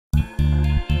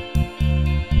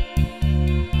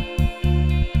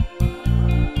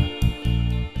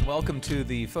Welcome to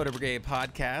the Photo Brigade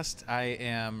Podcast. I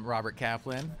am Robert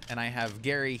Caplin, and I have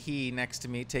Gary He next to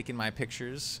me taking my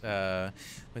pictures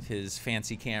with his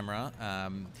fancy camera.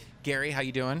 Gary, how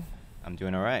you doing? I'm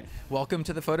doing all right. Welcome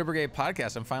to the Photo Brigade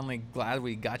Podcast. I'm finally glad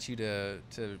we got you to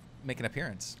make an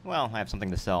appearance. Well, I have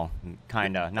something to sell.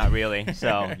 Kinda, not really.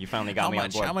 So you finally got me on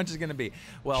board. How much is it going to be?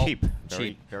 Well, cheap.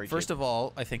 Cheap. Very First cheap. of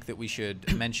all, I think that we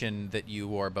should mention that you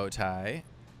wore a bow tie,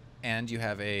 and you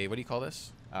have a, what do you call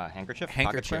this? Handkerchief?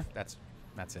 Handkerchief. That's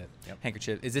it. Yep.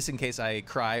 Handkerchief. Is this in case I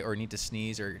cry or need to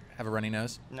sneeze or have a runny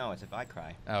nose? No, it's if I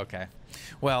cry. Okay.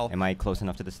 Well, am I close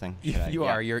enough to this thing? You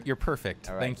are. You're perfect.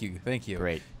 All right. Thank you. Thank you.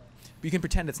 Great. You can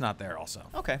pretend it's not there also.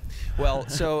 Okay. Well,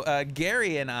 so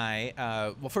Gary and I,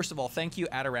 well, first of all, thank you,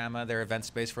 Adorama, their event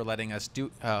space, for letting us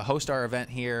host our event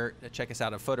here. Check us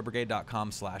out at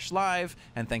photobrigade.com/live,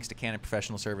 and thanks to Canon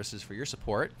Professional Services for your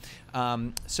support.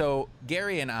 So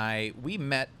Gary and I,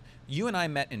 you and I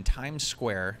met in Times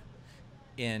Square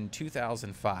in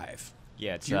 2005.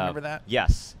 Yeah, it's, do you remember that?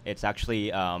 Yes. It's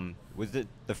actually, was it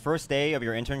the first day of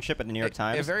your internship at the New York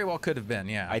Times? It very well could have been,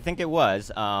 yeah. I think it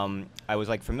was. I was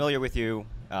like familiar with you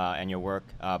and your work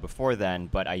before then,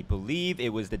 but I believe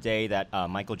it was the day that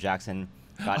Michael Jackson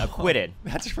got acquitted.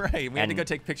 That's right. We had to go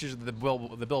take pictures of the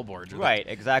billboards. Right,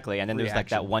 exactly. And then there's like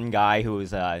that one guy who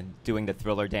was doing the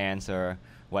Thriller dance or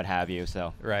what have you.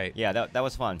 So right. Yeah, that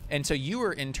was fun. And so you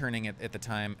were interning at the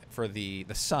time for the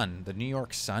Sun, the New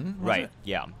York Sun, was right? It?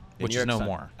 Yeah. Which is no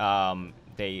more.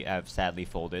 They have sadly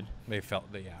folded. Yeah.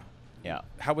 Yeah.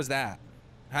 How was that?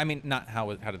 I mean, not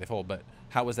how did they fold, but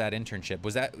how was that internship?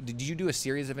 Did you do a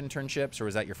series of internships, or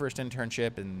was that your first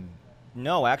internship? And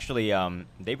no, actually,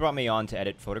 they brought me on to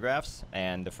edit photographs,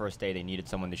 and the first day they needed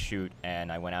someone to shoot,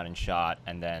 and I went out and shot,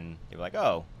 and then they were like,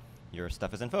 "Oh, your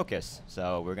stuff is in focus,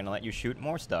 so we're gonna let you shoot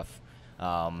more stuff,"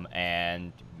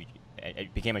 and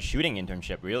it became a shooting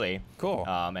internship, really. Cool.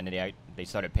 And then they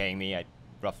started paying me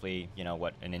roughly,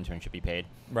 what an intern should be paid.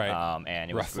 Right. And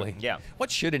it roughly. was yeah.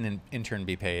 What should an intern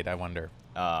be paid, I wonder?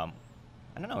 I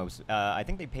don't know. It was, I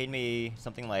think they paid me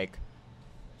something like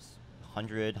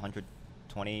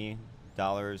 $120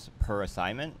 per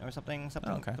assignment or something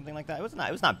like that. It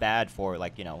was not bad for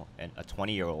like a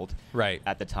 20-year-old. Right.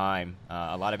 At the time.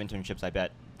 A lot of internships, I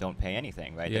bet, don't pay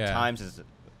anything. Right. Yeah. The Times is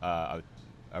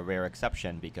a rare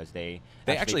exception because they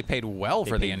actually paid well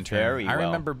for the intern. Very well. I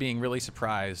remember being really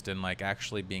surprised and like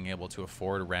actually being able to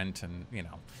afford rent, and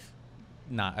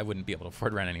I wouldn't be able to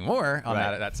afford rent anymore on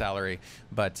that salary,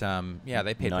 but yeah,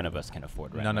 they paid. None of us can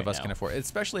afford rent. None of us can afford,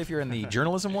 especially if you're in the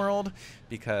journalism world,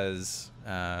 because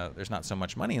there's not so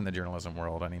much money in the journalism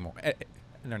world anymore.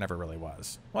 There never really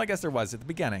was. Well, I guess there was at the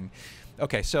beginning.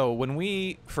 Okay, so when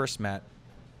we first met,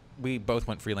 we both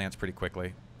went freelance pretty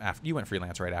quickly. You went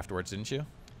freelance right afterwards, didn't you?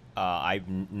 I've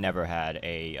never had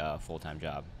a full-time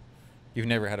job. You've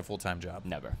never had a full-time job?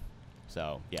 Never.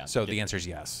 So, yeah. So the answer is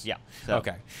yes. Yeah. So.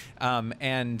 Okay.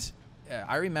 And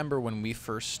I remember when we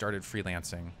first started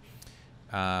freelancing,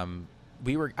 at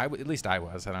least I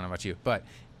was, I don't know about you, but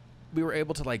we were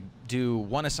able to like do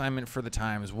one assignment for the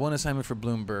Times, one assignment for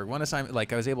Bloomberg, one assignment,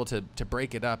 like I was able to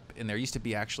break it up, and there used to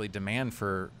be actually demand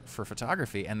for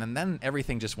photography, and then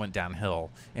everything just went downhill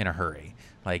in a hurry.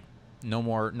 Like no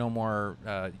more.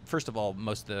 First of all,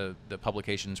 most of the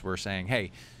publications were saying,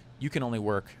 hey, you can only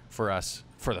work for us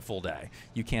for the full day.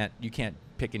 You can't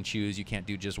pick and choose. You can't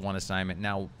do just one assignment.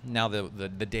 Now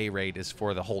the day rate is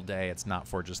for the whole day. It's not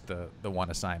for just the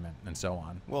one assignment, and so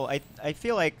on. Well, I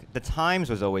feel like the Times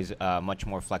was always much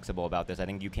more flexible about this. I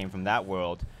think you came from that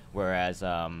world, whereas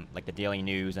like the Daily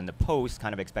News and the Post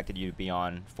kind of expected you to be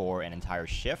on for an entire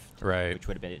shift, right? Which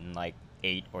would have been like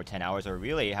 8 or 10 hours, or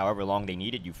really however long they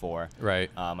needed you for.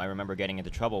 Right. I remember getting into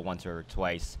trouble once or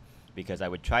twice because I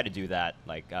would try to do that,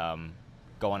 like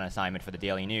go on an assignment for the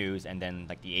Daily News, and then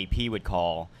like the AP would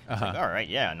call. It's like, all right,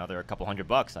 yeah, another couple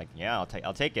 $100. Like, yeah,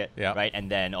 I'll take it. Yeah. Right. And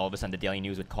then all of a sudden the Daily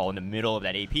News would call in the middle of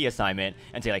that AP assignment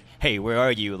and say like, hey, where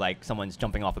are you? Like someone's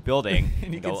jumping off a building.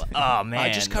 And you go, oh man,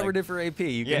 I just covered it for AP.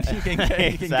 You can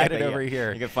exactly, get it over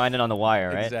here. You can find it on the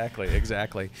wire, right?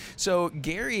 Exactly. So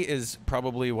Gary is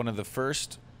probably one of the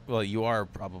first. Well, you are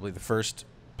probably the first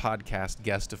podcast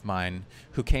guest of mine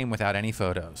who came without any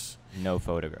photos. No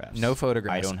photographs. No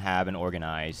photographs. I don't have an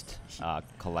organized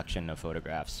collection of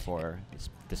photographs for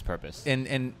this purpose.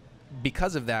 And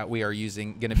because of that, we are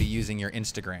going to be using your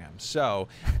Instagram. So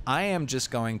I am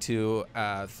just going to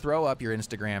throw up your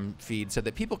Instagram feed so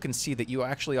that people can see that you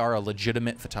actually are a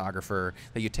legitimate photographer,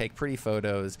 that you take pretty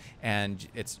photos, and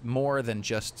it's more than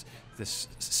just this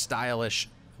stylish,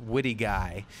 witty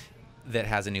guy that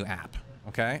has a new app.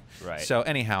 Okay. Right. So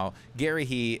anyhow, Gary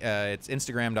He, it's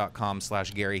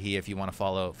Instagram.com/Gary He if you want to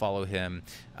follow him,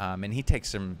 and he takes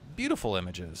some beautiful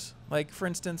images. Like for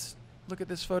instance, look at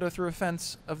this photo through a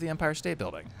fence of the Empire State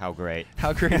Building. How great.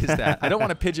 How great is that? I don't want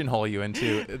to pigeonhole you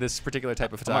into this particular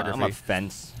type of photography. I'm a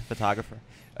fence photographer.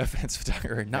 A fence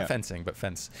photographer, not fencing, but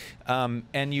fence.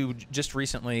 And you just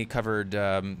recently covered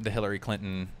the Hillary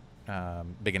Clinton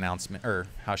big announcement, or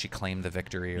how she claimed the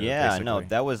victory. Yeah, no,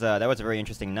 that was a very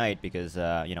interesting night because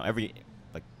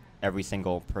every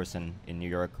single person in New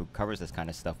York who covers this kind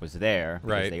of stuff was there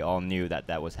because they all knew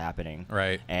that was happening.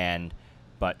 Right.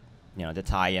 But to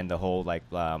tie in the whole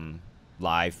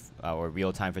live or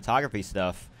real time photography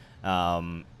stuff,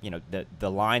 the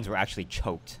lines were actually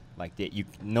choked. Like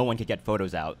no one could get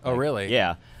photos out. Oh, really?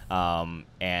 Yeah.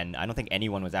 And I don't think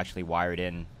anyone was actually wired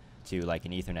in to an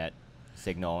Ethernet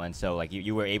signal, and so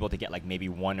you were able to get maybe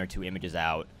 1 or 2 images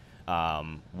out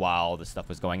while the stuff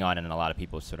was going on, and then a lot of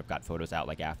people sort of got photos out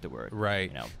afterward.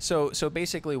 Right. So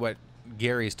basically what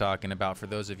Gary's talking about, for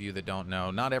those of you that don't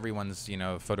know, not everyone's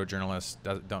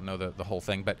photojournalist don't know the whole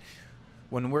thing, but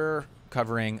when we're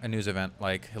covering a news event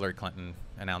like Hillary Clinton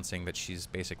announcing that she's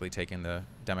basically taking the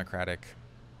Democratic,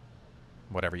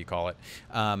 whatever you call it,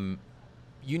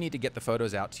 you need to get the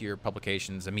photos out to your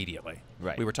publications immediately.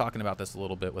 Right. We were talking about this a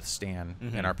little bit with Stan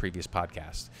in our previous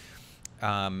podcast.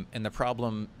 And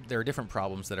there are different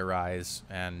problems that arise,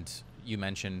 and you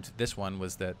mentioned this one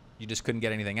was that you just couldn't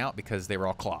get anything out because they were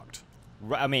all clogged.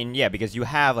 I mean, yeah, because you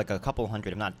have a couple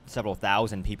hundred, if not several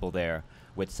thousand people there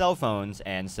with cell phones,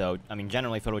 and so,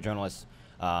 generally photojournalists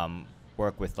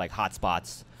work with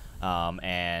hotspots,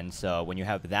 and so when you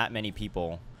have that many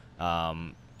people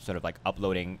sort of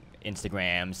uploading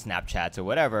Instagram, Snapchats, or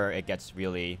whatever, it gets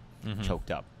really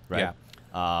choked up, right?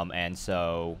 Yeah. And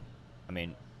so,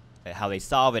 how they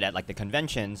solve it at the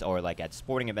conventions or at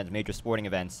sporting events, major sporting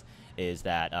events, is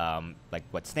that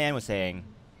what Stan was saying,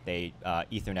 they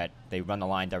Ethernet, they run the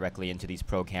line directly into these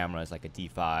pro cameras like a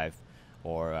D5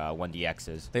 or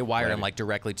 1DXs. They wire them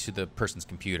directly to the person's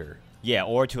computer. Yeah,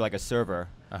 or to a server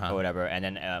or whatever, and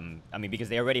then because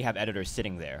they already have editors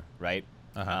sitting there, right?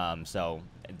 So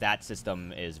that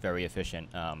system is very efficient.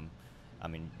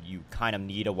 You kind of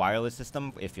need a wireless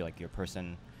system if you're your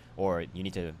person, or you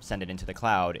need to send it into the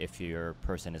cloud if your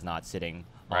person is not sitting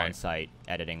on site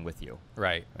editing with you.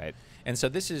 Right. Right. And so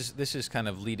this is kind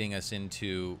of leading us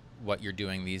into what you're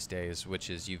doing these days, which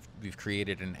is you've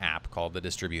created an app called the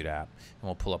Distribute app, and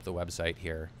we'll pull up the website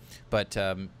here. But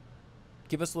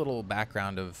give us a little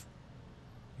background of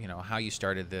how you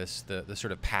started this, the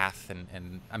sort of path,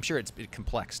 and I'm sure it's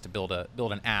complex to build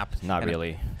an app. It's not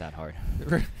really that hard.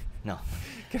 No.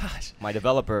 Gosh. My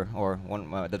developer, or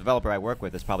the developer I work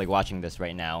with, is probably watching this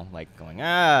right now, going,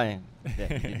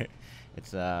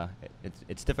 it's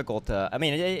difficult to.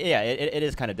 It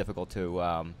is kind of difficult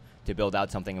to build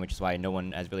out something, which is why no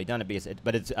one has really done it.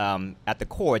 But it's at the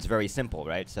core, it's very simple,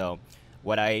 right? So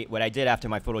what I did after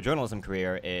my photojournalism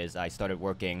career is I started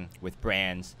working with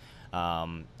brands,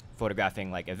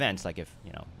 photographing events. If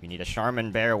you need a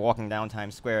Charmin bear walking down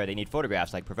Times Square, they need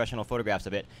photographs, professional photographs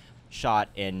of it, shot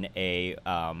in a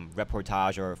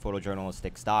reportage or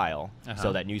photojournalistic style,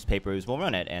 so that newspapers will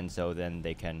run it, and so then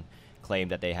they can claim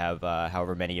that they have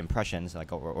however many impressions,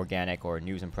 organic or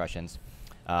news impressions,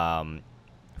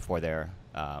 for their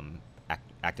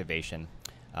activation.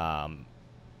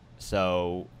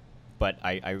 But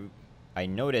I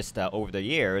noticed over the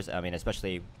years,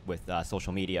 especially with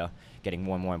social media getting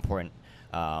more and more important,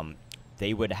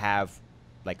 they would have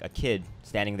a kid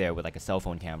standing there with a cell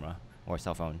phone camera or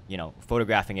cell phone,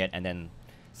 photographing it and then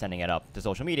sending it up to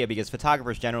social media, because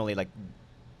photographers generally,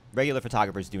 regular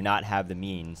photographers, do not have the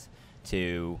means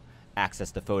to access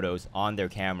the photos on their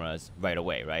cameras right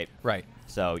away, right? Right.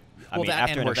 So,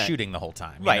 after we're shooting the whole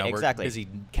time. Right, exactly. We're busy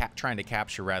trying to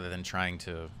capture rather than trying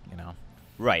to,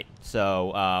 Right.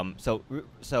 So,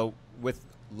 so with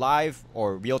live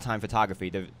or real-time photography,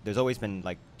 there's always been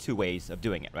 2 ways of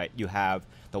doing it, right? You have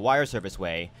the wire service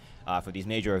way for these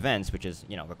major events, which is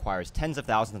requires tens of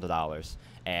thousands of dollars,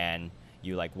 and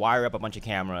you wire up a bunch of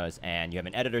cameras, and you have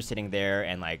an editor sitting there,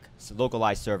 and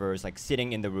localized servers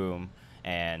sitting in the room,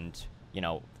 and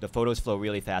the photos flow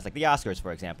really fast. The Oscars,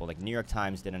 for example, New York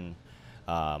Times did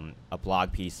a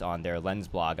blog piece on their Lens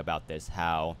blog about this,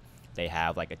 how they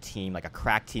have a team, a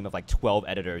crack team of 12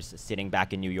 editors sitting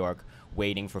back in New York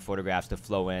waiting for photographs to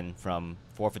flow in from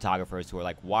 4 photographers who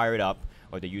are wired up,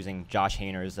 or they're using Josh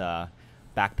Hayner's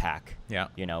backpack,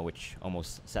 which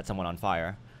almost set someone on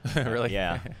fire. Really?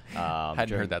 Yeah.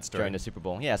 Hadn't heard that story. During the Super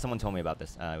Bowl. Yeah, someone told me about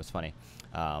this. It was funny.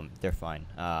 They're fine.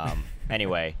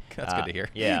 Anyway. That's good to hear.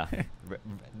 Yeah.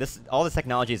 All this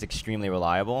technology is extremely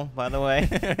reliable, by the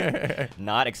way.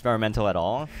 Not experimental at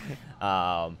all.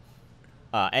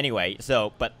 Anyway,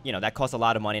 but that costs a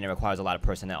lot of money and it requires a lot of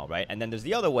personnel, right? And then there's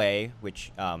the other way,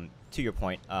 which, to your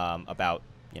point about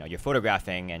you're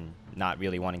photographing and not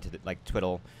really wanting to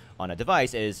twiddle on a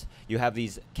device, is you have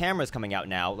these cameras coming out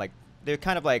now. Like they're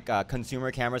kind of like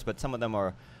consumer cameras, but some of them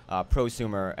are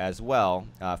prosumer as well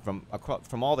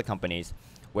from all the companies,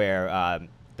 where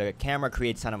the camera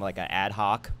creates kind of like an ad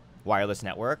hoc wireless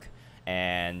network,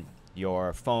 and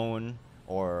your phone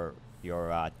or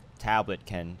your tablet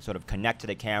can sort of connect to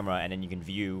the camera, and then you can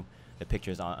view the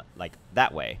pictures on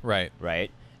that way. Right.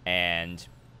 Right. And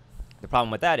the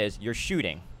problem with that is you're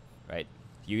shooting, right?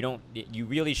 You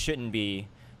really shouldn't be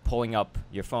pulling up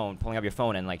your phone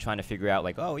and trying to figure out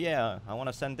oh yeah, I want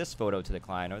to send this photo to the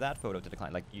client or that photo to the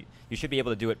client. You should be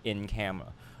able to do it in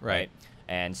camera. Right.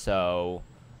 And so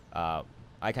I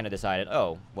kind of decided,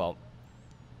 oh, well,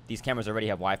 these cameras already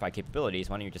have Wi-Fi capabilities.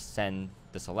 Why don't you just send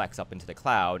the selects up into the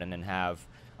cloud and then have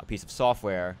a piece of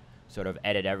software sort of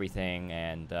edit everything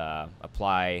and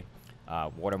apply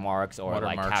watermarks or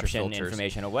caption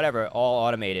information or whatever, all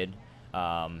automated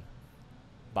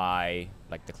by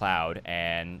the cloud,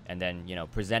 and then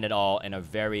present it all in a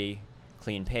very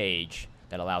clean page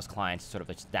that allows clients to sort of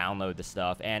just download the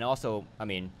stuff. And also, I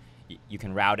mean, you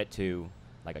can route it to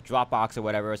a Dropbox or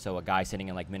whatever, so a guy sitting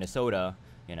in Minnesota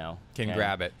can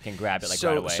grab it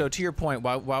right away. So to your point,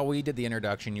 while we did the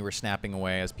introduction, you were snapping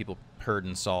away, as people heard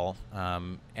and saw,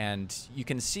 and you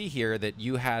can see here that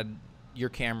you had your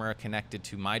camera connected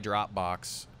to my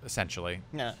Dropbox, essentially.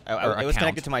 Yeah, it was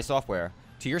connected to my software.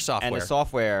 To your software. And the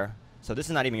software, so this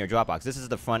is not even your Dropbox. This is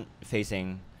the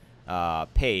front-facing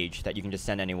page that you can just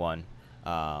send anyone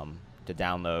to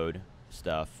download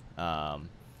stuff. And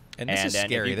this is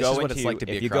scary. This is what it's like to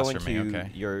be across from me. If you go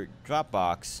into your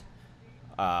Dropbox,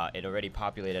 it already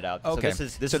populated out. Okay. So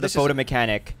this is the Photo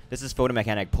Mechanic. This is Photo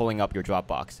Mechanic pulling up your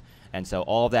Dropbox, and so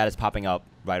all of that is popping up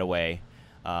right away.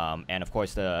 And of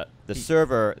course, the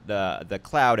server, the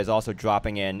cloud is also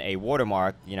dropping in a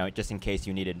watermark, just in case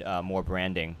you needed more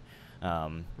branding,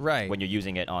 right, when you're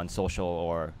using it on social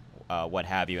or what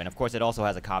have you. And of course, it also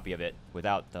has a copy of it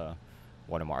without the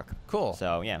watermark. Cool.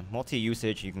 So yeah,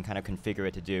 multi-usage. You can kind of configure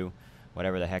it to do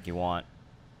whatever the heck you want.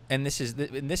 And this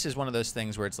is one of those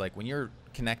things where it's when you're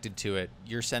connected to it,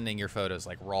 you're sending your photos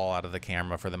raw out of the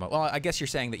camera for the most. Well, I guess you're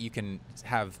saying that you can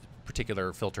have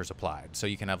particular filters applied, so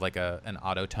you can have an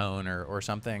auto tone or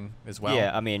something as well.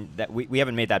 Yeah, I mean that we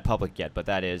haven't made that public yet, but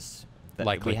that is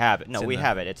likely. We have it. No, we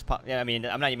have it. It's I mean,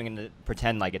 I'm not even going to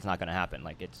pretend it's not going to happen.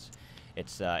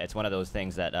 It's one of those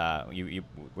things that we're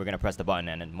going to press the button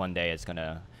and then one day it's going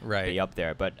to be up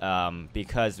there. But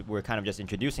because we're kind of just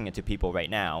introducing it to people right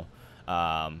now,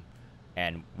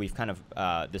 and we've kind of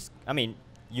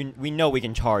we know we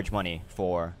can charge money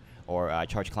for or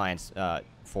charge clients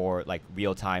for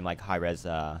real-time high-res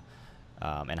and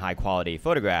high-quality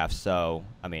photographs. So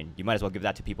I mean, you might as well give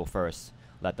that to people first,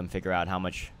 let them figure out how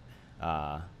much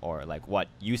or what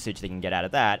usage they can get out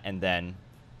of that, and then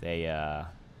we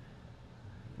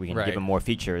can give them more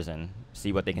features and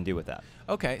see what they can do with that.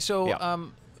 Okay, so yeah.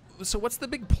 So what's the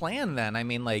big plan then? I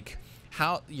mean,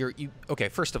 how okay,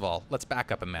 first of all, let's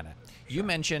back up a minute. Sure. You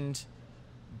mentioned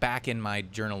back in my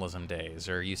journalism days,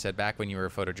 or you said back when you were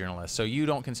a photojournalist. So you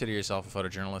don't consider yourself a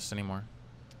photojournalist anymore?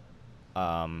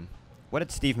 What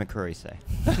did Steve McCurry say?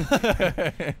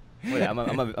 I'm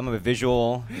a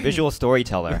visual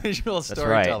storyteller. Visual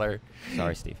storyteller. Right.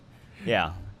 Sorry, Steve.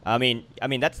 Yeah. I mean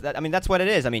that's what it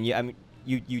is. I mean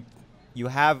you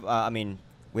have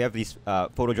we have these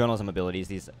photojournalism abilities,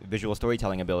 these visual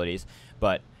storytelling abilities,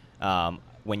 but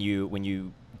when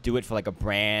you do it for a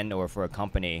brand or for a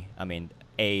company, I mean,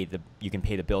 you can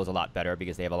pay the bills a lot better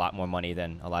because they have a lot more money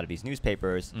than a lot of these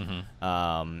newspapers.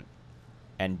 Mm-hmm.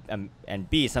 And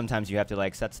B, sometimes you have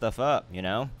to set stuff up,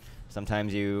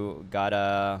 Sometimes you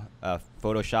gotta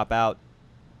Photoshop out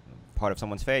part of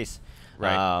someone's face.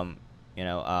 Right.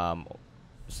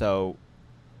 So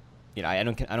I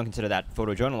don't consider that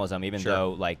photojournalism, even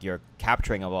Sure. though you're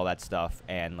capturing of all that stuff,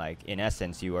 and in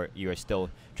essence you are still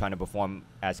trying to perform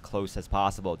as close as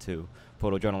possible to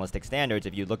photojournalistic standards.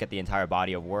 If you look at the entire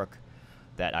body of work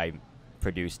that I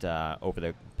produced over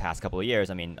the past couple of years,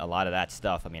 I mean, a lot of that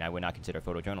stuff, I mean, I would not consider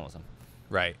photojournalism.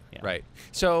 Right. Yeah. Right.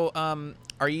 So,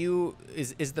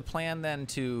 is the plan then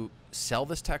to sell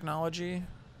this technology,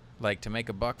 to make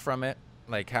a buck from it,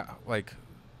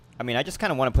 I mean, I just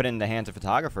kind of want to put it in the hands of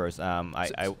photographers.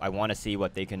 I want to see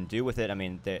what they can do with it. I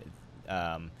mean,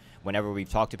 whenever we've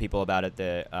talked to people about it,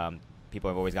 the people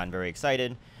have always gotten very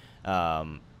excited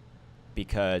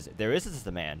because there is this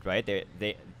demand, right?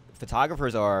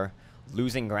 Photographers are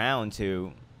losing ground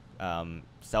to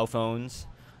cell phones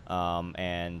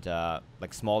and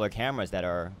like smaller cameras that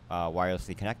are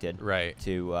wirelessly connected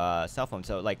to cell phones.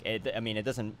 So like, it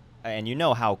doesn't, and you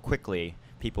know how quickly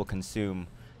people consume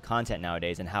content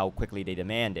nowadays and how quickly they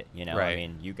demand it. You know, I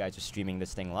mean, you guys are streaming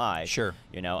this thing live. Sure.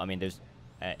 You know, I mean, there's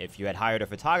if you had hired a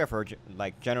photographer,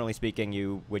 like generally speaking,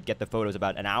 you would get the photos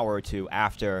about an hour or two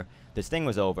after this thing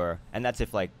was over, and that's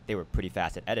if like they were pretty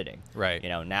fast at editing. Right. You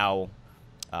know, now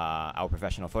our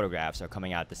professional photographs are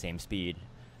coming out at the same speed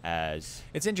as.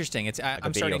 It's interesting.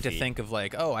 I'm starting to think of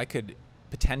like, I could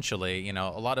potentially, you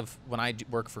know, a lot of when I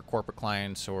work for corporate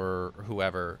clients or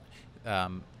whoever,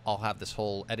 I'll have this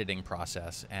whole editing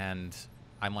process, and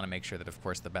I want to make sure that, of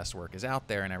course, the best work is out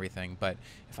there and everything. But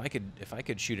if I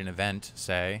could shoot an event,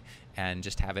 say, and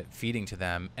just have it feeding to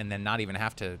them, and then not even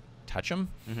have to touch them,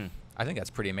 I think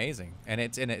that's pretty amazing. And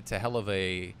it's a hell of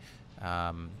a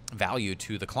value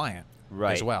to the client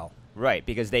as well. Right,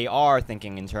 because they are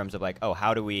thinking in terms of like,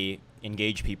 how do we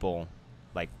engage people,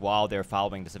 like while they're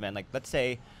following this event? Like, let's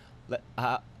say,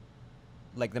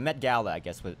 like the Met Gala, I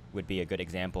guess would be a good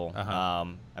example.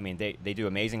 I mean, they do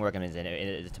amazing work. I mean, it's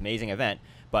an amazing event,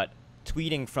 but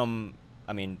tweeting from,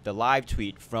 I mean, the live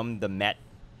tweet from the Met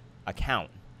account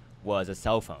was a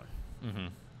cell phone.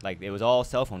 Like, it was all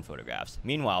cell phone photographs.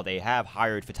 Meanwhile, they have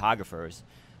hired photographers,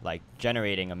 like,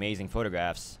 generating amazing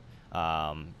photographs,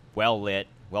 well-lit,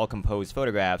 well-composed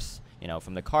photographs, you know,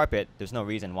 from the carpet. There's no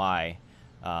reason why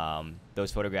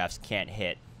those photographs can't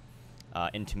hit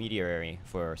intermediary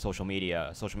for social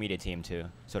media team to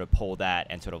sort of pull that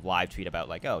and sort of live tweet about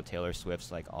like, Taylor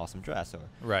Swift's like awesome dress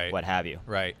or what have you.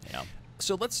 Right. You know.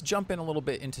 So let's jump in a little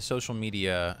bit into social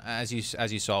media. As you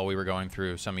saw, we were going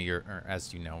through some of your, or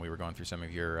as you know, we were going through some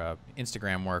of your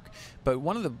Instagram work. But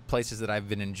one of the places that I've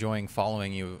been enjoying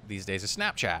following you these days is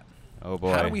Snapchat. Oh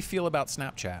boy. How do we feel about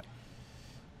Snapchat?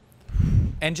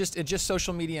 And just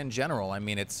social media in general. I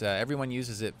mean, it's everyone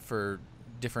uses it for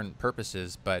different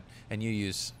purposes, and you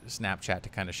use Snapchat to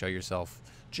kind of show yourself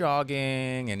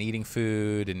jogging and eating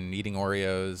food and eating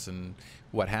Oreos and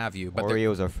what have you. But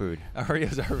Oreos are food.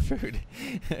 Oreos are food.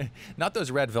 Not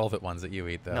those red velvet ones that you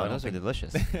eat, though. No, those are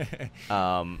delicious.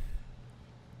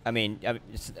 I mean,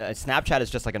 Snapchat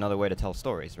is just like another way to tell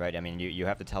stories, right? I mean, you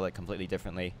have to tell it completely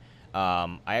differently.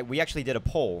 We actually did a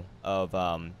poll of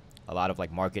a lot of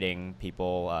like marketing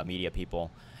people, media people,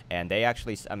 and they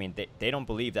actually, I mean, they don't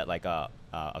believe that like a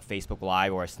Facebook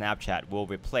Live or a Snapchat will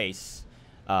replace,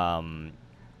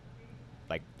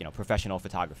 like, you know, professional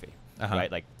photography,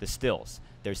 right? Like the stills.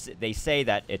 They say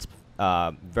that it's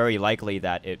very likely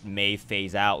that it may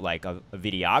phase out like a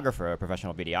videographer, a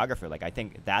professional videographer. Like, I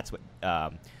think that's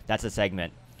a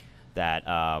segment that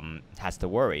has to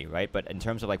worry, right? But in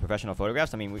terms of like professional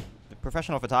photographs, I mean, the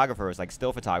professional photographers, like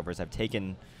still photographers, have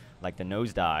taken like the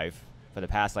nosedive for the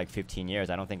past like 15 years.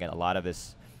 I don't think a lot of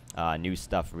this new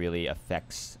stuff really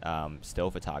affects still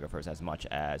photographers as much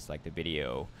as like the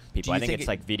video people. I think it's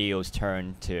like video's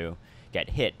turn to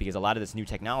get hit, because a lot of this new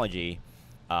technology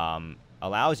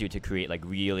allows you to create like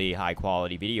really high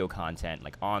quality video content,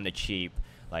 like on the cheap,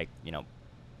 like, you know,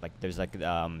 like there's like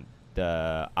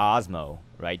the Osmo,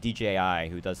 right? DJI,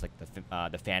 who does like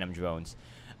the Phantom drones.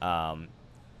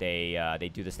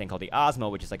 They do this thing called the Osmo,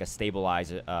 which is like a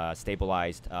stabilized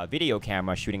video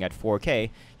camera shooting at 4K.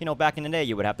 You know, back in the day,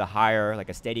 you would have to hire like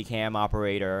a Steadicam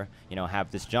operator, you know, have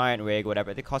this giant rig,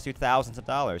 whatever. It costs you thousands of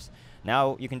dollars.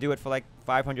 Now you can do it for like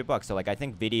 $500. So like, I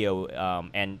think video,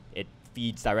 and it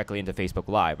feeds directly into Facebook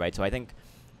Live, right? So I think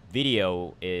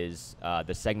video is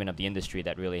the segment of the industry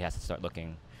that really has to start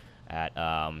looking at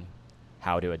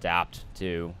how to adapt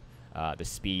to the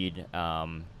speed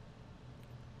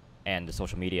and the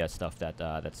social media stuff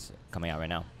that's coming out right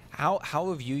now. How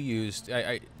have you used?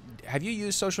 Have you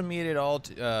used social media at all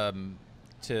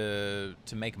to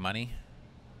make money?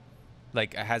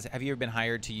 Like, have you ever been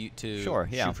hired to Sure,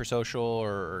 yeah. shoot for social,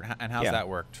 and how's that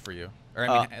worked for you? Or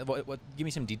I mean, give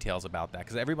me some details about that,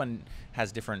 because everyone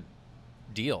has different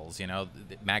deals. You know,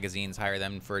 magazines hire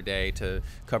them for a day to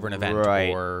cover an event, right.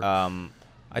 Or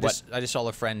I just saw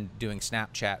a friend doing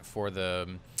Snapchat for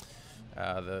the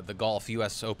golf,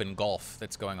 U.S. Open golf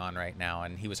that's going on right now,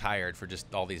 and he was hired for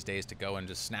just all these days to go and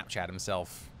just Snapchat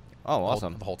himself. Oh,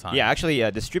 awesome! The whole time. Yeah, actually,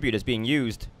 Distribute is being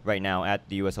used right now at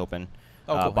the U.S. Open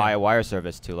cool, by a wire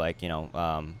service to, like, you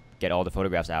know, get all the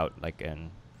photographs out like in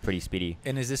pretty speedy.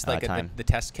 And is this like the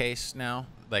test case now?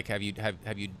 Like, have you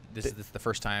this is the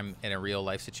first time in a real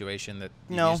life situation that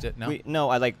you used it? No,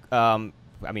 I like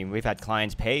I mean, we've had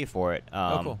clients pay for it.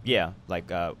 Cool. Yeah,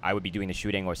 like I would be doing the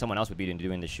shooting, or someone else would be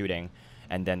doing the shooting,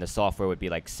 and then the software would be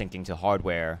like syncing to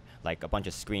hardware, like a bunch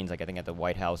of screens. Like I think at the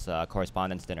White House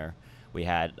Correspondents' Dinner, we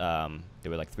had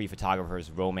there were like 3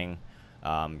 photographers roaming,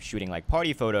 shooting like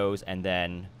party photos, and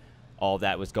then all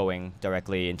that was going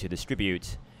directly into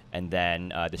Distribute, and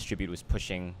then Distribute was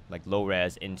pushing like low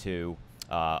res into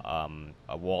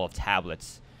a wall of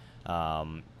tablets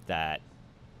that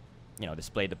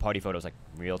displayed the party photos like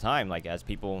real time, like as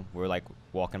people were like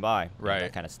walking by, right?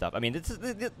 That kind of stuff. I mean,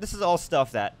 this is all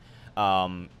stuff that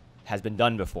has been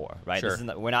done before, right? Sure.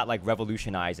 We're not like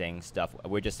revolutionizing stuff.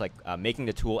 We're just like making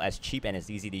the tool as cheap and as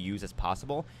easy to use as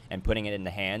possible, and putting it in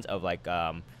the hands of like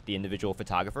the individual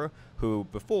photographer who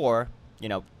before, you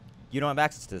don't have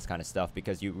access to this kind of stuff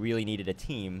because you really needed a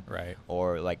team, right?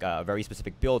 Or like a very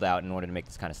specific build out in order to make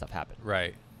this kind of stuff happen,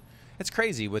 right? It's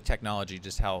crazy with technology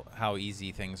just how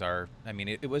easy things are. I mean,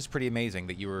 it was pretty amazing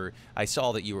that I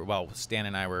saw that you were, well, Stan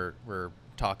and I were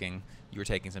talking, you were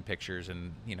taking some pictures,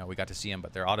 and we got to see them,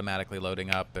 but they're automatically loading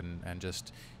up and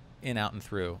just in, out, and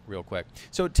through real quick.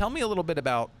 So tell me a little bit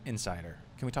about Insider.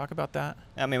 Can we talk about that?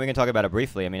 I mean, we can talk about it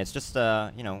briefly. I mean, it's just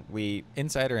we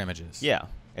Insider Images. Yeah.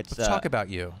 Let's talk about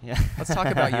you. Yeah. Let's talk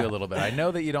about you a little bit. I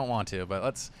know that you don't want to, but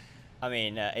let's. I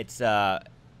mean, it's a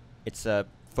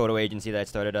photo agency that I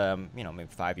started, maybe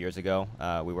 5 years ago.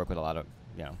 We work with a lot of,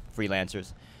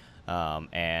 freelancers,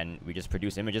 and we just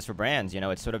produce images for brands.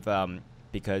 It's sort of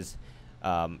because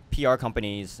PR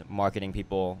companies, marketing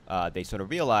people, they sort of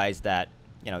realize that,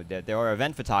 there are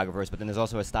event photographers, but then there's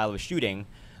also a style of shooting,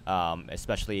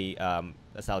 especially a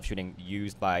style of shooting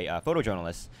used by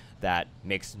photojournalists that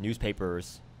makes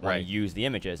newspapers want to use the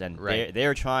images, and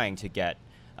they're trying to get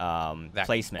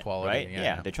placement, quality, right?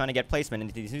 Yeah, they're trying to get placement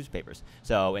into these newspapers.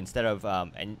 So instead of,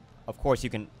 and of course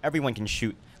everyone can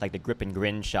shoot like the grip and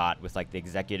grin shot with like the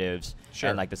executives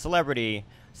and like the celebrity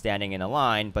standing in a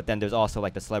line, but then there's also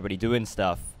like the celebrity doing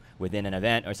stuff within an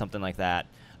event or something like that,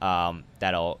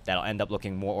 that'll end up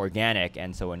looking more organic,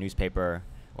 and so a newspaper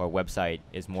or website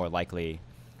is more likely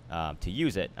to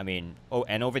use it. I mean,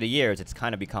 and over the years, it's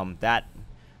kind of become that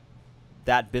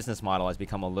business model has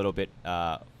become a little bit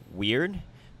weird,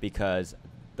 because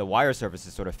the wire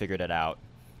services sort of figured it out,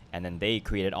 and then they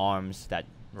created arms that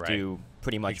do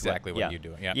pretty much exactly what you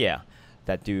do. Yeah,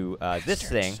 that do this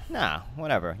thing. Nah,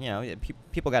 whatever.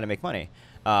 People got to make money.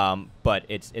 But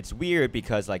it's weird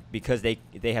because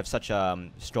they have such a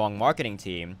strong marketing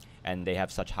team, and they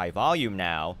have such high volume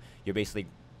now. You're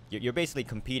basically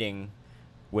competing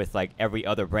with like every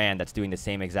other brand that's doing the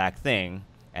same exact thing,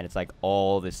 and it's like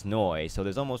all this noise. So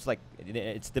there's almost like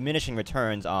it's diminishing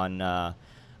returns on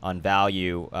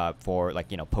value for like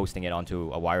posting it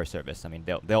onto a wire service. I mean,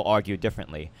 they'll argue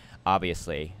differently,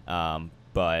 obviously,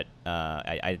 but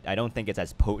I don't think it's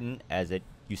as potent as it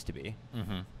used to be.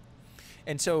 Mm-hmm.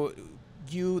 And so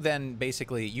you then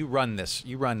basically you run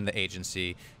the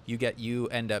agency. You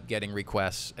end up getting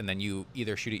requests, and then you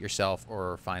either shoot it yourself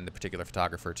or find the particular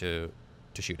photographer to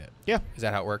shoot it. Yeah. Is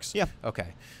that how it works? Yeah.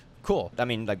 Okay. Cool. I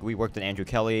mean, like we worked with Andrew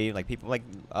Kelly, like people like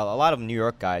a lot of New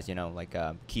York guys, like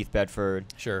Keith Bedford.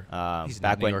 Sure. He's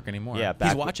back not in New York anymore. Yeah.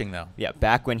 He's watching though. Yeah.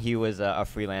 Back when he was a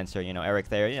freelancer, Eric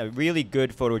Thayer, really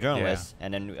good photojournalists,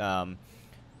 and then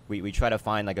we try to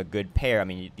find like a good pair. I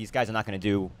mean, these guys are not going to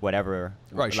do whatever.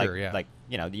 Right. Like, sure. Yeah. Like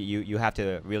you have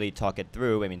to really talk it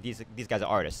through. I mean, these guys are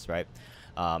artists, right?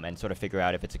 And sort of figure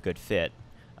out if it's a good fit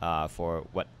for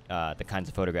what the kinds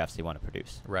of photographs they want to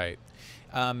produce. Right.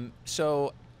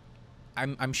 So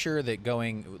I'm sure that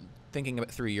thinking about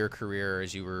through your career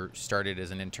as you were started as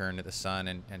an intern at the Sun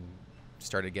and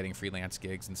started getting freelance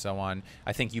gigs and so on,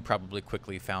 I think you probably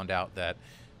quickly found out that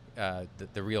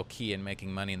the real key in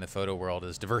making money in the photo world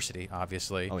is diversity,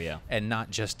 obviously. Oh yeah. And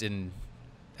not just in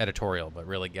editorial, but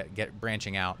really get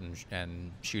branching out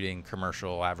and shooting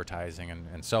commercial advertising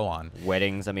and so on.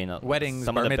 Weddings, I mean, weddings,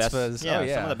 some bar of the mitzvahs.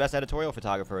 Best, some of the best editorial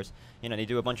photographers. They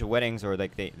do a bunch of weddings, or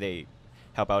like they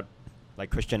help out like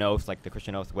Christian Oath, like the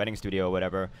Christian Oath wedding studio or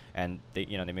whatever, and they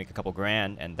make a couple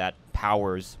grand, and that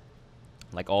powers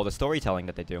like all the storytelling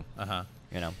that they do.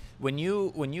 When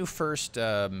we first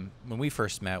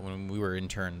met, when we were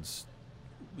interns,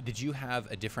 did you have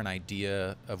a different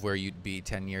idea of where you'd be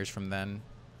 10 years from then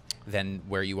than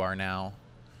where you are now?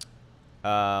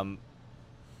 What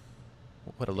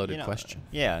a loaded question.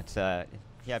 Yeah, it's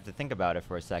you have to think about it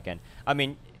for a second. I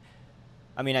mean,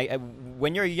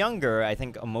 when you're younger, I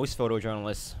think most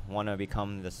photojournalists want to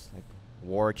become this like,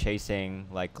 war-chasing,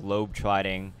 like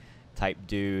globe-trotting type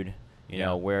dude,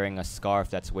 wearing a scarf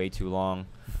that's way too long,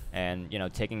 and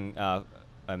taking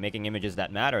making images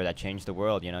that matter, that change the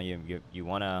world. You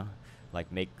want to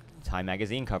like make Time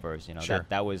magazine covers. Sure.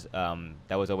 That was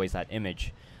always that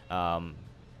image,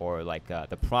 or like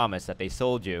the promise that they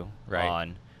sold you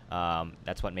Right. on.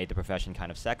 That's what made the profession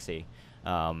kind of sexy.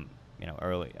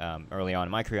 Early on in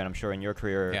my career, and I'm sure in your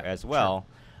career as well.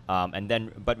 Sure. And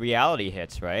then, but reality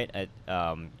hits, right?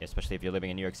 Especially if you're living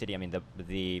in New York City. I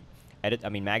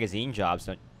mean, magazine jobs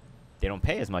don't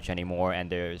pay as much anymore, and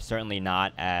they're certainly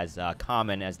not as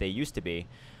common as they used to be.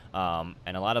 And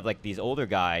a lot of like these older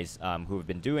guys who have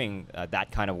been doing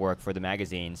that kind of work for the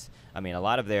magazines. I mean, a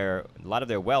lot of their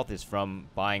wealth is from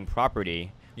buying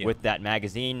property with that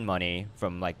magazine money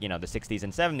from like the 60s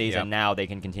and 70s, and now they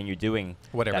can continue doing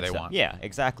whatever they want. Yeah,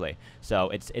 exactly. So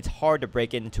it's hard to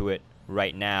break into it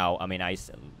right now. I mean,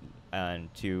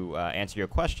 to answer your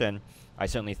question, I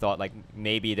certainly thought like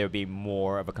maybe there'd be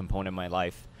more of a component in my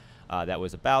life that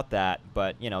was about that,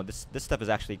 but this stuff is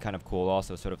actually kind of cool.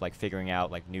 Also, sort of like figuring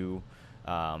out like new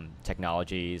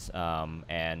technologies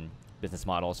and business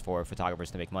models for photographers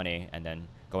to make money, and then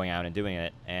going out and doing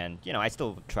it. And I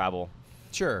still travel.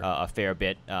 Sure. A fair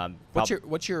bit.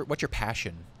 What's your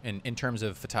passion in terms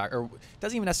of photography? Or it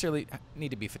doesn't even necessarily need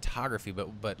to be photography,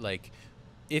 but like,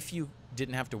 if you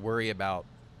didn't have to worry about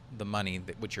the money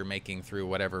which you're making through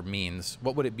whatever means,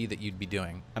 what would it be that you'd be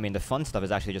doing? I mean, the fun stuff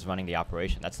is actually just running the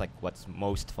operation. That's like what's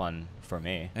most fun for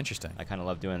me. Interesting. I kind of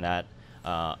love doing that,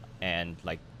 and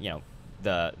like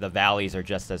the valleys are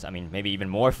just as, I mean, maybe even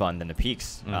more fun than the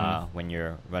peaks when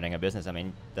you're running a business. I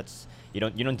mean, that's you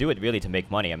don't do it really to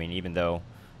make money. I mean, even though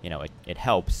it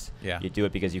helps, you do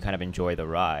it because you kind of enjoy the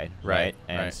ride, right?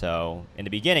 And so in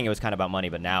the beginning it was kind of about money,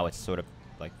 but now it's sort of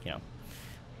like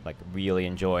like really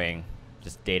enjoying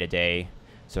just day to day,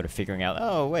 sort of figuring out,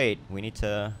 oh wait, we need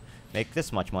to make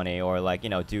this much money, or like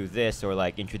do this, or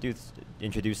like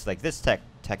introduce like this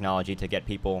technology to get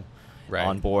people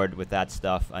on board with that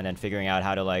stuff, and then figuring out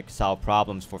how to like solve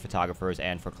problems for photographers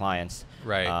and for clients.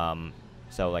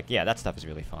 So like, yeah, that stuff is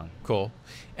really fun. Cool.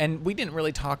 And we didn't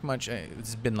really talk much.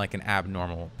 It's been like an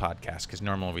abnormal podcast, because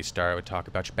normally we would talk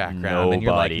about your background.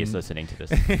 Nobody is listening to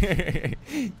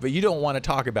this. But you don't want to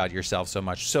talk about yourself so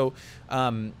much. So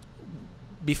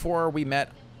before we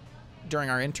met during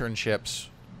our internships,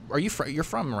 you're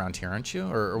from around here, aren't you?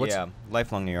 Or what's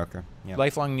lifelong New Yorker. Yeah.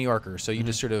 Lifelong New Yorker. So you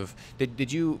just sort of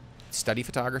did you study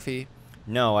photography?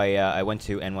 No, I went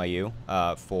to NYU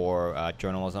for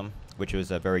journalism, which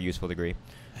was a very useful degree.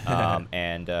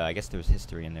 And I guess there was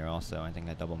history in there also. I think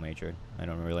I double majored. I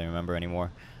don't really remember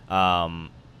anymore.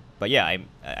 But yeah,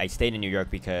 I stayed in New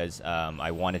York because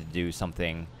I wanted to do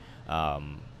something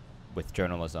with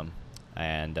journalism,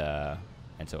 and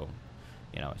so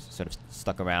sort of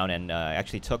stuck around, and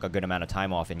actually took a good amount of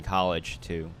time off in college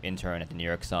to intern at the New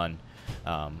York Sun.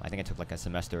 I think I took like a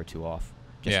semester or two off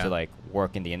just to like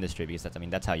work in the industry, because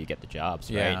that's how you get the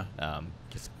jobs, right?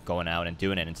 Just going out and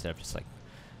doing it instead of just like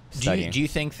studying. Do you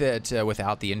think that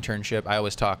without the internship, I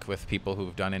always talk with people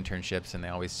who've done internships, and they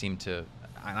always seem to,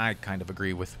 and I kind of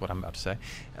agree with what I'm about to say,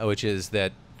 which is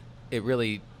that it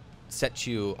really sets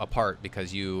you apart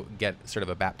because you get sort of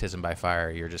a baptism by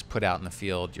fire. You're just put out in the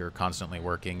field. You're constantly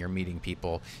working. You're meeting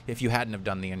people. If you hadn't have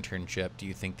done the internship, do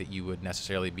you think that you would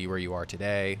necessarily be where you are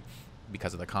today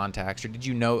because of the contacts? Or did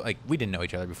you know, like, we didn't know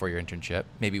each other before your internship.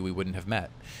 Maybe we wouldn't have met,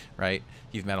 right?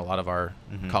 You've met a lot of our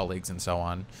colleagues and so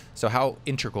on. So how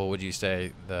integral would you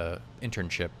say the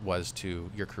internship was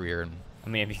to your career? And I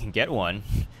mean, if you can get one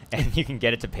and you can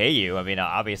get it to pay you, I mean,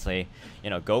 obviously,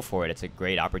 go for it. It's a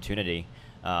great opportunity.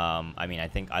 I mean, I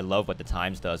think I love what the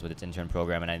Times does with its intern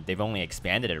program, and they've only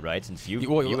expanded it, right, since you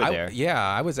were there. Yeah,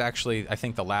 I was actually, I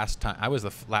think the last time, I was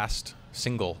the last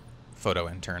single photo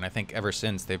intern. I think ever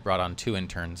since they've brought on 2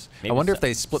 interns. Maybe I wonder if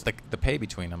they split the pay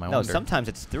between them. I wonder. Sometimes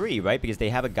it's 3, right? Because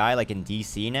they have a guy like in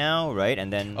DC now, right?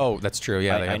 And then that's true.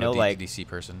 Yeah, they have a DC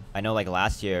person. I know, like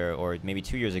last year or maybe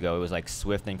 2 years ago, it was like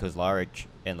Swift and Kozlarich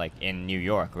in New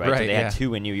York, right? So they had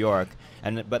 2 in New York,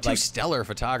 but 2 stellar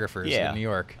photographers in New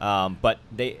York. But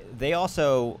they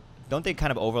also. Don't they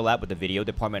kind of overlap with the video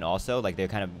department also? Like they're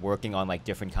kind of working on like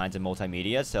different kinds of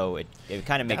multimedia, so it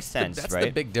kind of makes sense, right? That's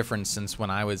the big difference since when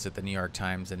I was at the New York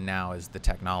Times and now is the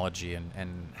technology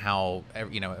and how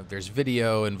there's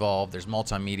video involved, there's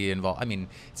multimedia involved. I mean,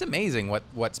 it's amazing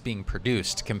what's being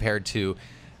produced compared to.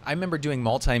 I remember doing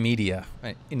multimedia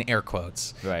in air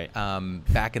quotes, right?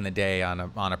 Back in the day on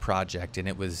a project, and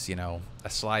it was a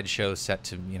slideshow set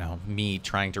to me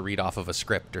trying to read off of a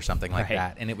script or something like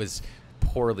that, and it was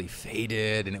poorly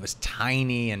faded, and it was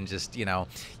tiny, and just and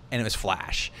it was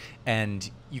flash,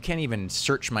 and you can't even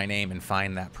search my name and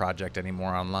find that project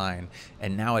anymore online.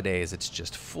 And nowadays it's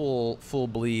just full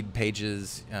bleed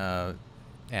pages,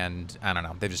 And I don't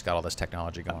know, they've just got all this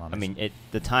technology going on. I mean,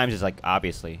 the Times is like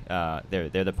obviously they're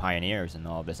the pioneers in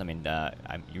all of this. I mean,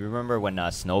 you remember when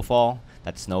that Snowfall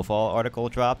article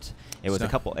dropped? It was a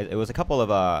couple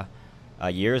of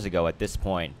years ago at this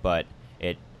point, but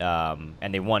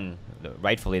and they won,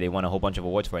 rightfully they won a whole bunch of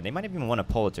awards for it. They might have even won a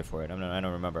Pulitzer for it. I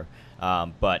don't remember.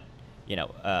 But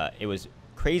it was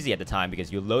crazy at the time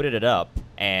because you loaded it up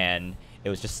and it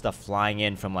was just stuff flying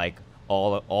in from like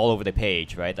all over the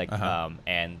page, right? Like,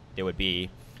 and there would be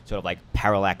sort of like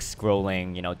parallax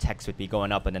scrolling. Text would be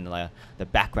going up, and then the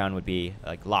background would be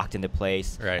like locked into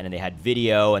place. Right. And then they had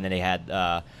video, and then they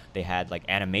had like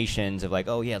animations of like,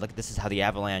 oh yeah, look, this is how the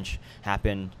avalanche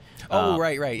happened.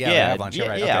 Right, yeah, the avalanche. Yeah,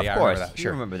 right. yeah, Okay, of course. I remember that. You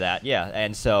Sure. remember that, yeah.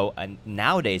 And so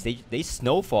nowadays they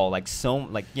snowfall like for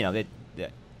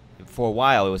a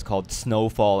while it was called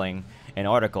snowfalling an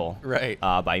article, right?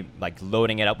 By like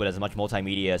loading it up with as much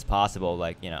multimedia as possible,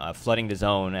 like flooding the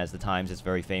zone, as the Times is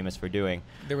very famous for doing.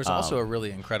 There was also a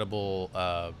really incredible,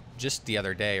 just the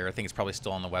other day, or I think it's probably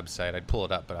still on the website. I'd pull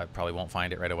it up, but I probably won't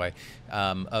find it right away.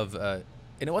 And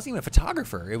it wasn't even a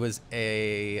photographer; it was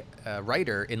a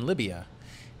writer in Libya,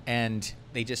 and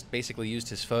they just basically used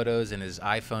his photos and his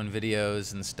iPhone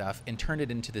videos and stuff, and turned it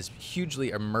into this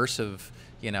hugely immersive.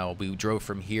 We drove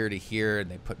from here to here,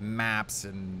 and they put maps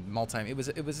and It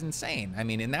was insane. I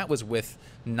mean, and that was with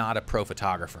not a pro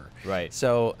photographer. Right.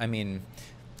 So, I mean,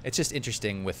 it's just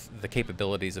interesting with the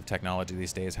capabilities of technology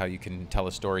these days, how you can tell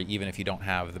a story even if you don't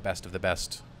have the best of the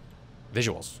best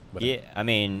visuals. Yeah, I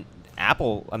mean,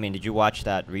 Apple. I mean, did you watch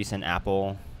that recent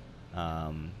Apple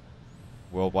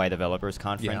Worldwide Developers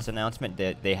Conference announcement?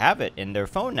 They have it in their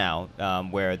phone now,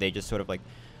 where they just sort of like,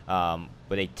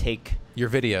 where they take your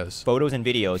videos, photos and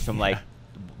videos from like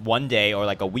one day or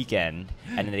like a weekend,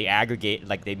 and then they aggregate,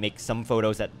 like they make some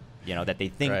photos that that they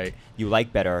think you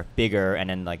like better, bigger, and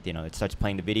then like it starts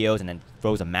playing the videos, and then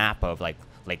throws a map of like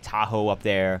Lake Tahoe up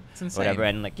there, whatever,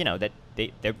 and like that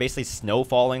they're basically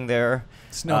snowfalling their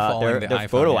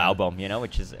photo album,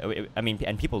 which is I mean,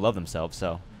 and people love themselves,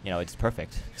 so it's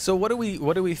perfect. So what do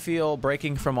we feel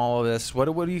breaking from all of this? What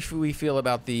do we feel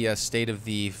about the state of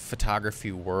the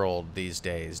photography world these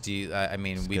days? Do you? I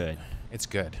mean, good. It's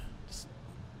good. It's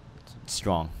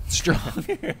strong.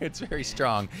 It's very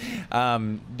strong. I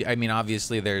mean,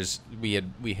 obviously,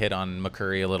 we hit on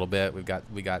McCurry a little bit.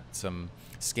 We got some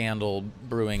scandal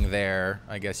brewing there,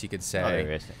 I guess you could say. Oh,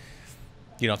 there is.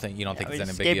 You don't think it's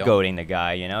any big deal? Scapegoating the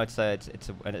guy, it's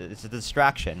a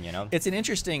distraction, It's an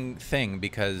interesting thing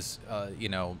because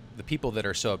the people that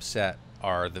are so upset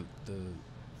are the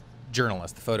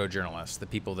journalists, the photojournalists, the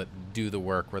people that do the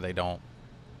work where they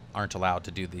aren't allowed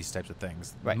to do these types of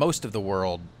things. Right. Most of the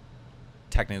world,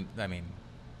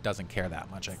 doesn't care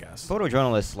that much, I guess.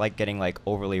 Photojournalists like getting like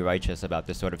overly righteous about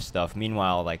this sort of stuff.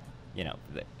 Meanwhile, like you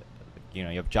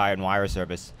have Giant Wire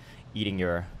Service eating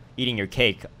your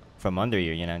cake from under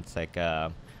you. It's like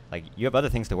you have other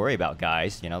things to worry about,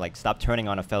 guys. Like stop turning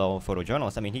on a fellow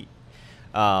photojournalist. I mean, he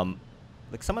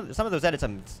like some of those edits.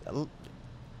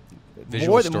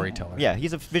 Visual storyteller. Yeah,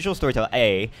 he's a visual storyteller.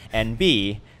 A and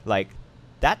B, like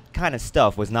that kind of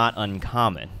stuff was not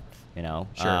uncommon.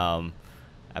 Sure.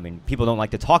 I mean, people don't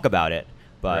like to talk about it,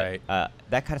 but right.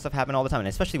 That kind of stuff happened all the time, and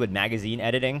especially with magazine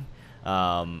editing.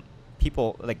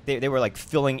 People like they were like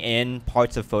filling in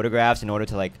parts of photographs in order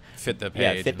to like fit the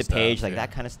page, like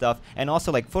that kind of stuff, and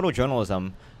also like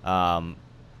photojournalism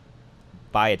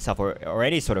by itself, or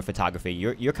any sort of photography,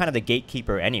 you're kind of the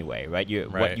gatekeeper anyway, right?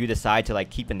 What you decide to like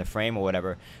keep in the frame or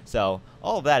whatever. So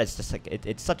all of that is just like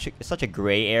it's such a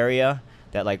gray area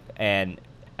that like, and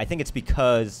I think it's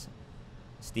because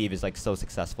Steve is like so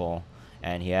successful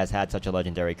and he has had such a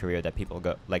legendary career that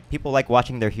people like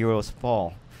watching their heroes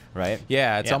fall. Right?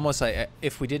 Yeah, it's almost like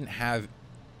if we didn't have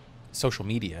social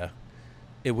media,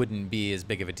 it wouldn't be as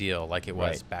big of a deal like it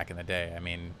was back in the day. I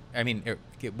mean,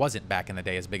 it wasn't back in the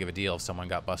day as big of a deal if someone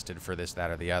got busted for this,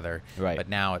 that, or the other. Right. But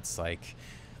now it's like,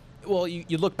 well,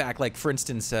 you look back, like for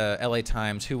instance, LA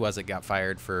Times, who was it, got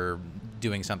fired for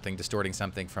doing something, distorting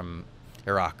something from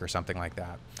Iraq or something like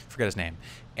that. Forget his name.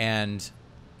 And,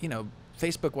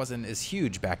 Facebook wasn't as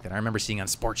huge back then. I remember seeing on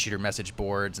sports shooter message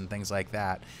boards and things like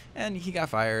that. And he got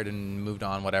fired and moved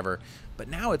on, whatever. But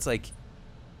now it's like,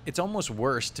 it's almost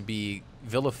worse to be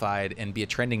vilified and be a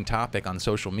trending topic on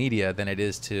social media than it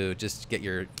is to just get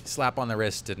your slap on the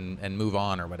wrist and move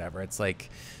on or whatever. It's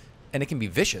like, and it can be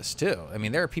vicious too. I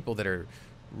mean, there are people that are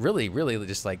really, really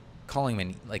just like calling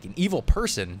him an evil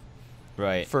person.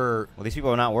 Right. Well, these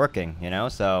people are not working,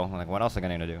 so like what else are they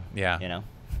going to do? Yeah.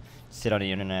 Sit on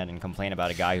the internet and complain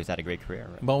about a guy who's had a great career.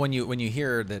 Right? Well, when you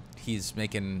hear that he's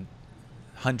making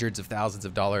hundreds of thousands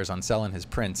of dollars on selling his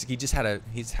prints. He's had a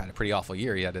pretty awful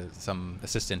year. He had some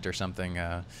assistant or something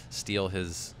steal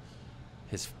his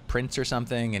prints or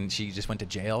something, and she just went to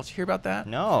jail. Did you hear about that?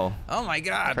 No. Oh my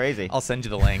God. Crazy. I'll send you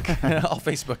the link. I'll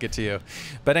Facebook it to you.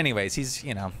 But anyways, he's,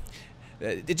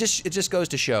 it just goes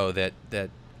to show that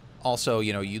also,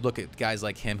 you look at guys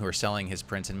like him who are selling his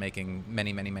prints and making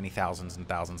many, many, many thousands and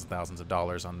thousands and thousands of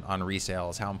dollars on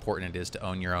resales, how important it is to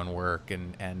own your own work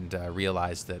and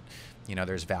realize that,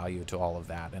 there's value to all of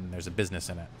that and there's a business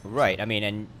in it. Right. I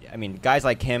mean, guys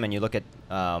like him, and you look at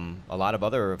a lot of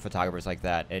other photographers like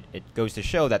that, it goes to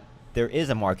show that there is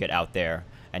a market out there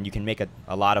and you can make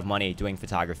a lot of money doing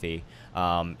photography.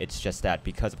 It's just that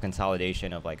because of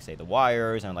consolidation of, like, say, the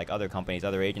Wires and, like, other companies,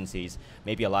 other agencies,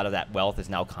 maybe a lot of that wealth is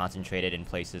now concentrated in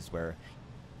places where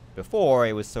before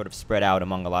it was sort of spread out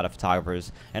among a lot of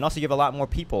photographers. And also you have a lot more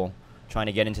people trying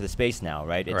to get into the space now,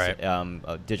 right?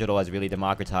 It's, digital has really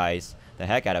democratized the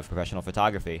heck out of professional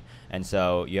photography. And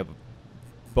so you have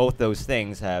both those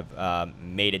things have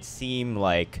made it seem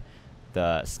like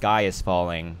the sky is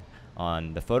falling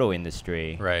on the photo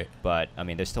industry, right? But I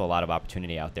mean, there's still a lot of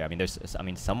opportunity out there. I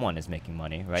mean, someone is making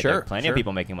money, right? Sure, there are plenty of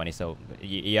people making money. So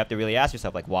you have to really ask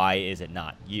yourself, like, why is it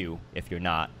not you if you're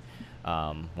not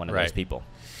one of those people?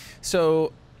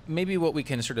 So maybe what we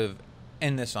can sort of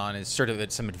end this on is sort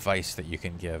of some advice that you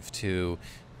can give to,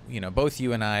 both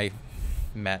you and I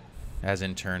met as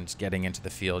interns getting into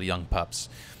the field, young pups.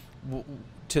 We're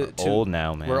old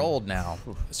now, man. We're old now.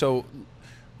 So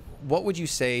what would you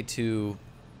say to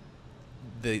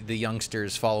the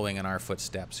youngsters following in our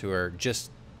footsteps who are just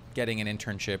getting an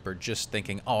internship or just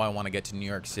thinking, oh, I want to get to New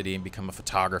York City and become a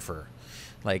photographer?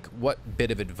 Like, what bit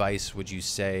of advice would you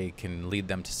say can lead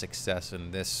them to success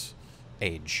in this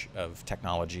age of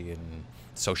technology and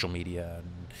social media?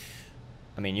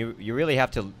 I mean, you really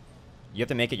have to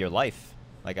make it your life.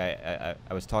 Like I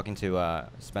was talking to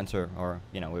Spencer, or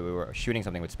we were shooting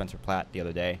something with Spencer Platt the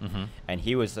other day, and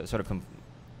he was sort of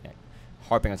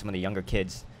harping on some of the younger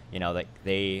kids. Like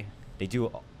they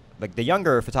do, like the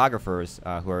younger photographers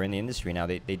who are in the industry now,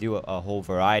 they do a whole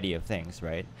variety of things,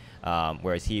 right?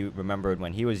 Whereas he remembered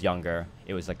when he was younger,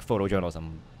 it was like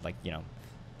photojournalism, like,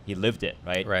 he lived it,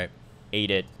 right? Right. Ate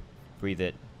it, breathe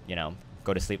it,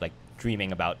 go to sleep, like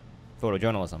dreaming about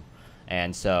photojournalism.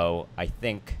 And so I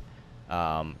think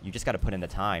you just got to put in the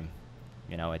time.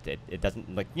 It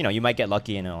doesn't, like, you might get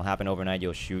lucky and it'll happen overnight.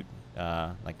 You'll shoot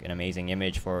like an amazing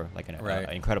image for like an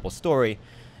incredible story,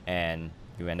 and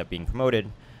you end up being promoted.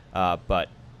 But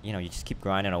you just keep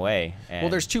grinding away. And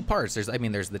well, there's two parts. There's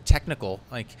the technical,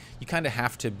 like you kind of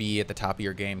have to be at the top of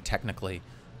your game technically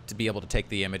to be able to take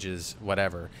the images,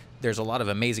 whatever. There's a lot of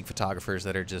amazing photographers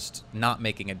that are just not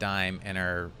making a dime and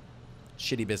are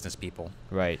shitty business people.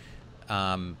 Right.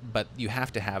 But you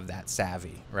have to have that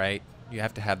savvy, right? You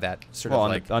have to have that sort of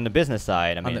like on the business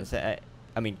side.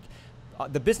 I mean,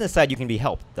 the business side, you can be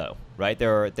helped, though, right?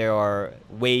 There are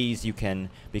ways you can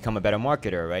become a better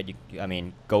marketer, right?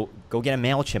 Go get a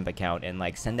MailChimp account and,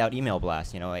 like, send out email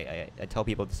blasts. I tell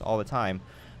people this all the time.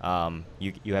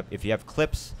 If you have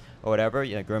clips or whatever,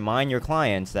 remind your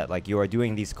clients that, like, you are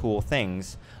doing these cool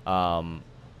things. I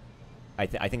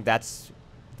think that's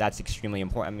extremely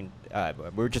important. I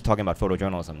mean, we're just talking about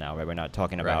photojournalism now, right? We're not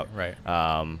talking about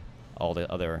all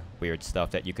the other weird stuff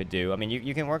that you could do. I mean,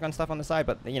 you can work on stuff on the side,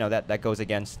 but that goes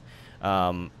against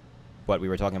what we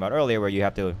were talking about earlier, where you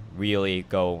have to really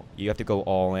go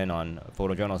all in on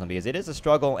photojournalism, because it is a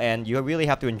struggle and you really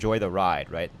have to enjoy the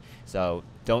ride, right? So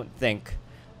don't think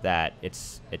that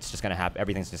it's just gonna happen.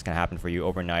 Everything's just gonna happen for you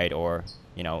overnight, or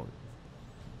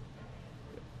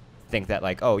think that,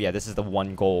 like, oh yeah, this is the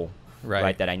one goal,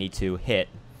 right, that I need to hit.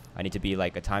 I need to be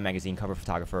like a Time magazine cover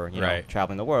photographer,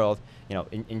 traveling the world.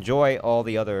 Enjoy all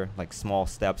the other, like, small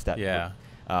steps that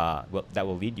that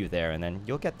will lead you there, and then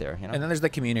you'll get there. And then there's the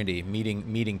community,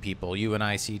 meeting people. You and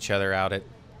I see each other out at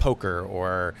poker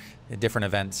or at different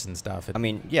events and stuff. I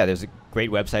mean, yeah, there's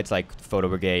great websites like Photo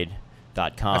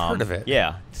Brigade.com. I've heard of it.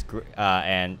 Yeah, it's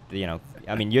and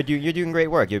I mean, you're doing great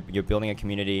work. You're building a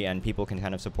community, and people can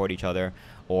kind of support each other,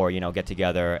 or get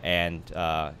together and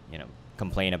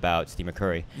complain about Steve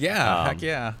McCurry. Yeah, heck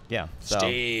yeah. Yeah. So.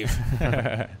 Steve.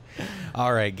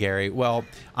 All right, Gary. Well,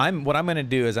 what I'm going to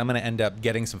do is I'm going to end up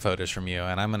getting some photos from you,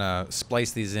 and I'm going to splice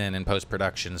these in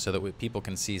post-production so that people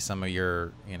can see some of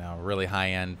your, really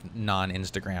high-end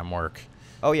non-Instagram work.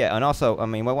 Oh yeah, and also, I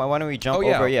mean, why don't we jump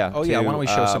over? Yeah. Oh yeah. Why don't we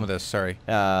show some of this? Sorry.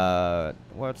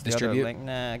 What's Distribute? The other link?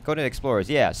 Nah, go to Explorers.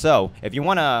 Yeah. So if you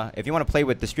wanna play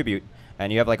with Distribute,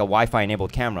 and you have like a Wi-Fi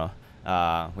enabled camera,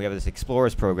 we have this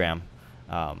Explorers program.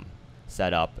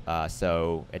 set up.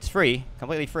 So it's free,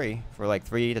 completely free for like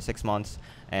 3 to 6 months.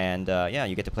 And yeah,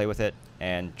 you get to play with it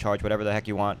and charge whatever the heck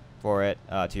you want for it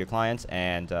to your clients,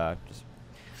 and just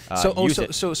use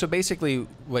it. So basically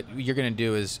what you're going to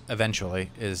do is eventually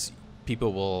is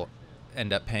people will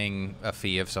end up paying a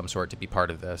fee of some sort to be part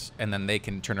of this, and then they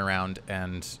can turn around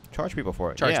and charge people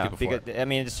for it. Charge yeah, people for it. I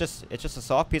mean, it's just a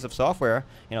soft piece of software,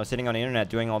 you know, sitting on the internet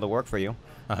doing all the work for you.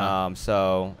 Uh-huh.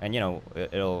 So, and you know,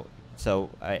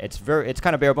 it's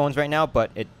kind of bare bones right now,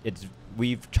 but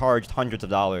we've charged hundreds of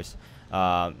dollars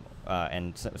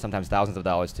and sometimes thousands of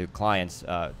dollars to clients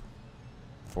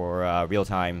for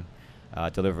real-time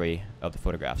delivery of the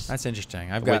photographs. That's interesting.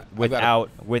 Without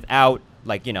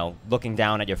like, you know, looking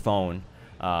down at your phone,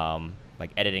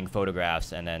 like editing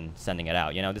photographs and then sending it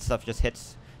out. You know, this stuff just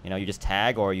hits. You know, you just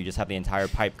tag, or you just have the entire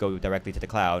pipe go directly to the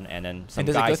cloud, and then some and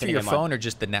does guy it go through sitting your in phone or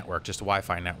just the network, just a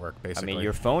Wi-Fi network, basically? I mean,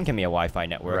 your phone can be a Wi-Fi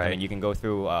network. Right. I mean, you can go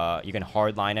through. You can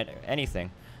hardline it.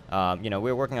 Anything. You know,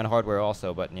 we're working on hardware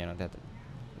also, but you know,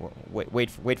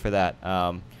 wait for that.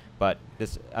 But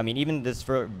this, I mean, even this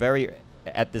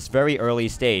at this very early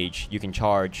stage, you can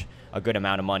charge a good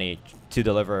amount of money to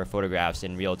deliver photographs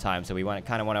in real time. So we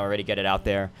kind of want to already get it out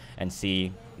there and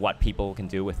see what people can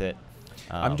do with it.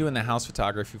 I'm doing the house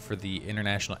photography for the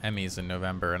International Emmys in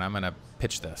November, and I'm going to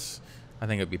pitch this. I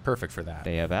think it would be perfect for that.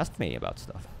 They have asked me about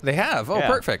stuff. They have? Oh, yeah,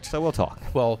 perfect. So we'll talk.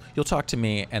 Well, you'll talk to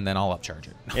me, and then I'll upcharge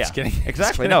it. No, yeah, just kidding.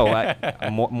 Exactly. No,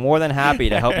 I'm more than happy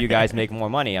to help you guys make more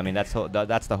money. I mean, that's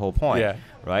the whole point, yeah.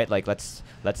 Right? Like, let's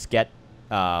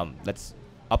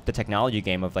up the technology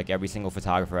game of like every single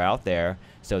photographer out there,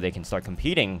 so they can start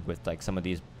competing with like some of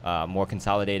these more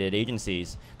consolidated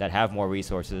agencies that have more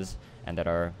resources and that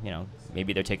are, you know,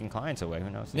 maybe they're taking clients away.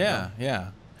 Who knows? Yeah, yeah.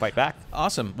 Fight back.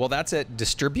 Awesome. Well, that's at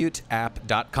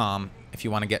distributeapp.com if you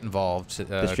want to get involved.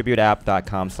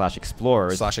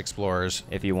 Distributeapp.com/explorers.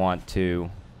 If you want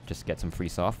to just get some free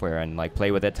software and like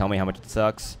play with it, tell me how much it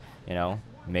sucks, you know,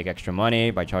 make extra money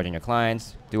by charging your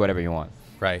clients, do whatever you want.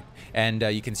 Right. And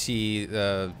you can see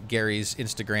Gary's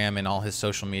Instagram and all his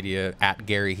social media at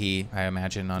Gary He, I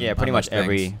imagine. Yeah, pretty much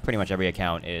every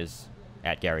account is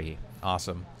at Gary He.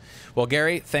 Awesome. Well,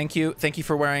 Gary, thank you. Thank you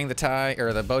for wearing the tie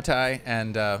or the bow tie,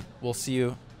 and we'll see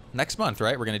you next month,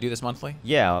 right? We're going to do this monthly?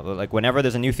 Yeah, like whenever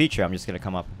there's a new feature, I'm just going to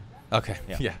come up. Okay.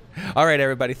 Yeah. All right,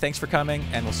 everybody. Thanks for coming,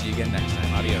 and we'll see you again next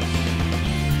time. Adios.